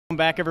Welcome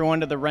back,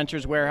 everyone, to the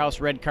Renters Warehouse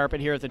red carpet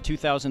here at the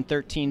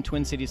 2013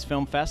 Twin Cities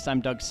Film Fest. I'm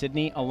Doug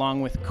Sidney,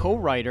 along with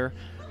co-writer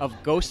of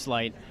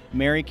Ghostlight,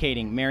 Mary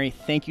Kaeding. Mary,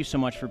 thank you so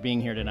much for being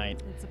here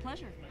tonight. It's a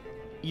pleasure.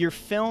 Your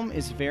film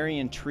is very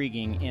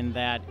intriguing in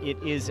that it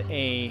is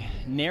a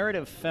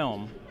narrative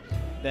film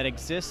that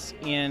exists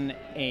in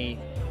a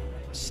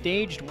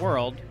staged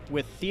world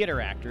with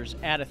theater actors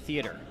at a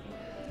theater.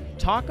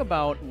 Talk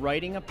about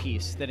writing a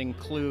piece that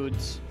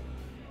includes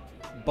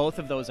both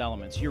of those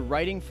elements. You're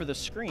writing for the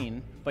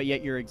screen, but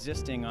yet you're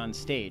existing on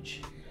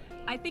stage.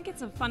 I think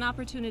it's a fun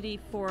opportunity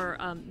for,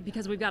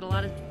 because we've got a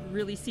lot of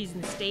really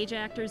seasoned stage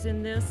actors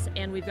in this,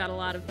 and we've got a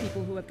lot of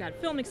people who have got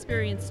film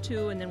experience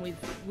too, and then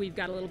we've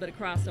got a little bit of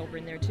crossover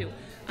in there too.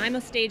 I'm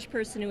a stage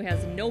person who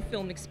has no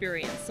film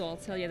experience, so I'll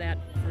tell you that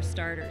for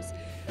starters.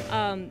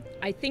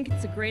 I think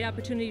it's a great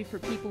opportunity for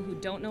people who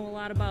don't know a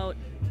lot about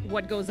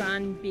what goes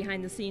on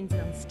behind the scenes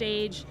on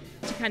stage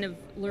to kind of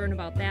learn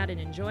about that and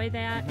enjoy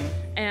that.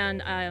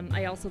 And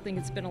I also think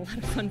it's been a lot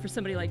of fun for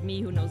somebody like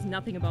me who knows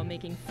nothing about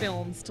making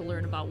films to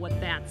learn about what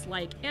that's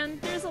like. And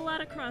there's a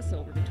lot of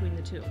crossover between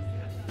the two.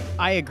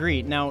 I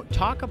agree. Now,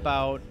 talk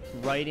about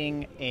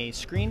writing a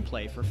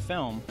screenplay for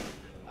film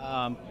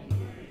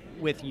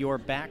with your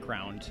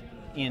background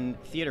in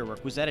theater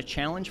work. Was that a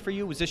challenge for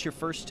you? Was this your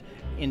first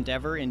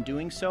endeavor in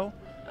doing so?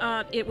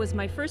 It was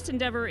my first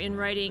endeavor in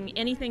writing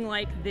anything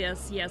like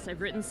this. Yes, I've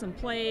written some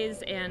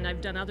plays and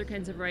I've done other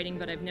kinds of writing,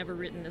 but I've never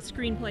written a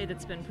screenplay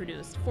that's been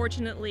produced.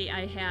 Fortunately,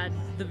 I had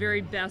the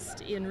very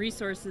best in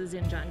resources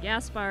in John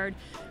Gaspard,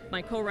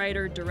 my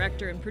co-writer,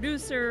 director, and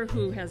producer,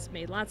 who has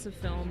made lots of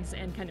films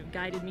and kind of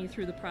guided me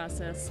through the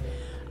process.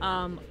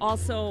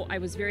 Also, I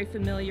was very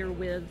familiar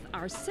with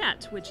our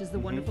set, which is the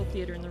wonderful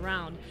theater in the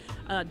Round.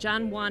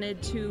 John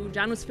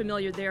was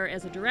familiar there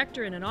as a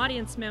director and an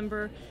audience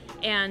member,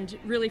 and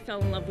really fell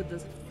in love with the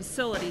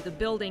facility. The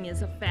building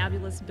is a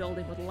fabulous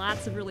building with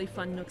lots of really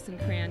fun nooks and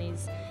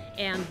crannies,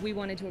 and we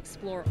wanted to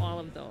explore all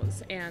of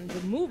those. And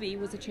the movie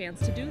was a chance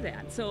to do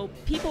that. So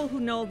people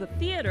who know the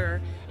theater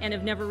and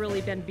have never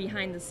really been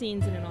behind the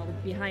scenes and in all the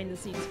behind the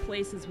scenes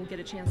places will get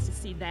a chance to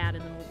see that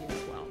in the movie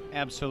as well.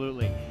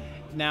 Absolutely.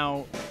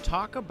 Now,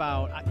 talk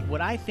about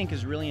what I think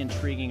is really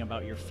intriguing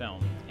about your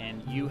film,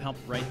 and you helped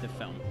write the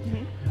film.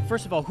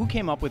 First of all, who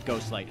came up with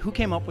Ghostlight? Who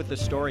came up with the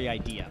story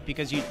idea?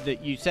 Because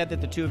you said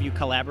that the two of you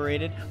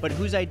collaborated, but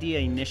whose idea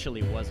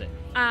initially was it?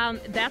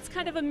 That's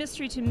kind of a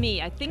mystery to me.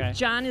 I think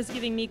John is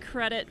giving me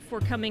credit for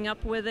coming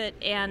up with it,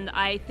 and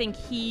I think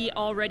he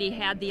already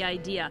had the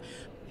idea.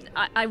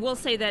 I will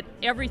say that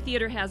every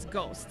theater has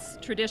ghosts.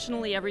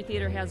 Traditionally, every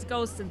theater has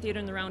ghosts, and Theater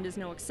in the Round is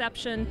no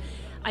exception.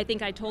 I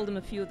think I told him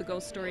a few of the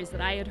ghost stories that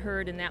I had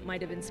heard, and that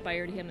might have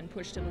inspired him and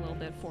pushed him a little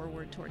bit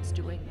forward towards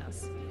doing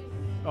this.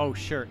 Oh,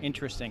 sure.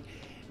 Interesting.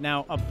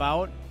 Now,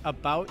 about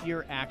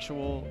your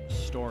actual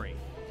story.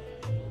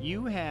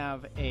 You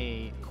have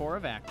a core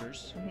of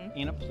actors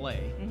in a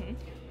play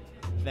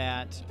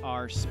that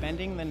are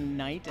spending the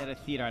night at a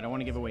theater. I don't want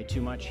to give away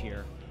too much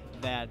here.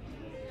 That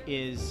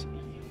is...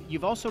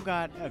 You've also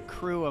got a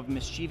crew of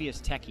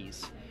mischievous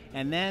techies,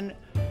 and then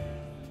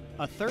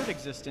a third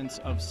existence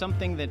of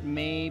something that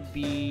may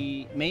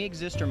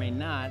exist or may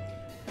not.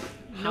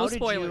 No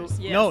spoilers.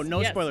 Yes.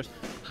 No spoilers.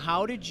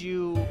 How did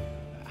you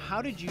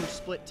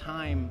split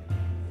time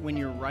when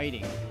you're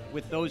writing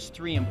with those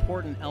three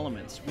important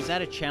elements? Was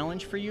that a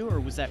challenge for you, or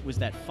was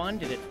that fun?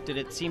 Did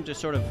it seem to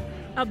sort of...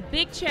 A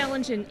big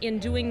challenge in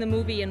doing the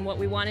movie, and what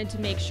we wanted to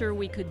make sure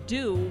we could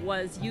do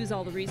was use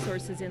all the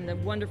resources and the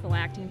wonderful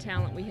acting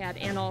talent we had,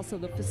 and also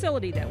the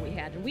facility that we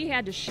had. And we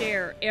had to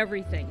share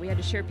everything. We had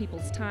to share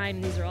people's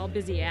time. These are all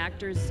busy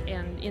actors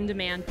and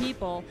in-demand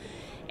people.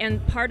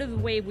 And part of the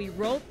way we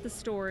wrote the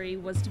story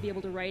was to be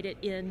able to write it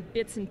in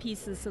bits and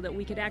pieces so that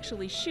we could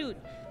actually shoot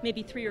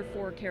maybe 3 or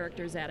 4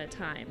 characters at a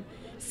time.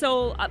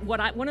 So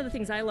one of the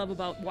things I love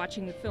about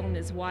watching the film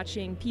is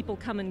watching people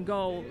come and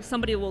go.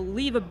 Somebody will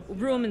leave a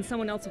room and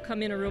someone else will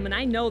come in a room, and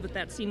I know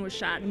that scene was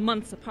shot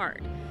months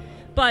apart.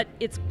 But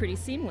it's pretty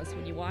seamless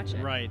when you watch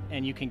it. Right,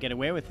 and you can get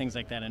away with things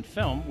like that in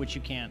film, which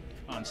you can't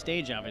on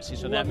stage, obviously.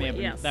 So that may have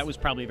been, that was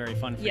probably very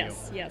fun for you.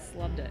 Yes,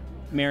 loved it.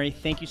 Mary,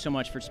 thank you so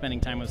much for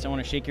spending time with us. I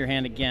want to shake your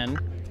hand again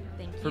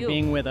for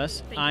being with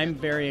us. I'm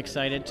very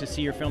excited to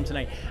see your film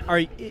tonight.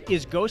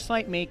 Is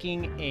Ghostlight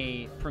making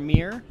a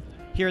premiere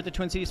here at the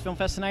Twin Cities Film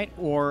Fest tonight,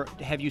 or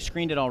have you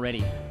screened it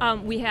already?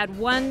 We had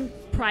one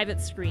private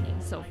screening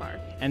so far.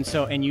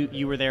 And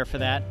you were there for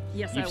that?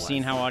 Yes, You've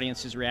seen how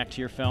audiences react to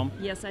your film?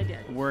 Yes, I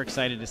did. We're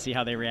excited to see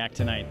how they react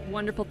tonight.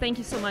 Wonderful. Thank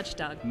you so much,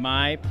 Doug.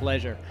 My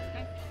pleasure.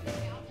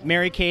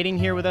 Mary Kaeding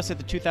here with us at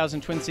the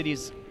 2000 Twin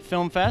Cities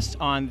Film Fest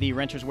on the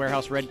Renters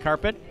Warehouse red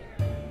carpet.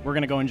 We're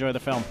going to go enjoy the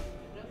film.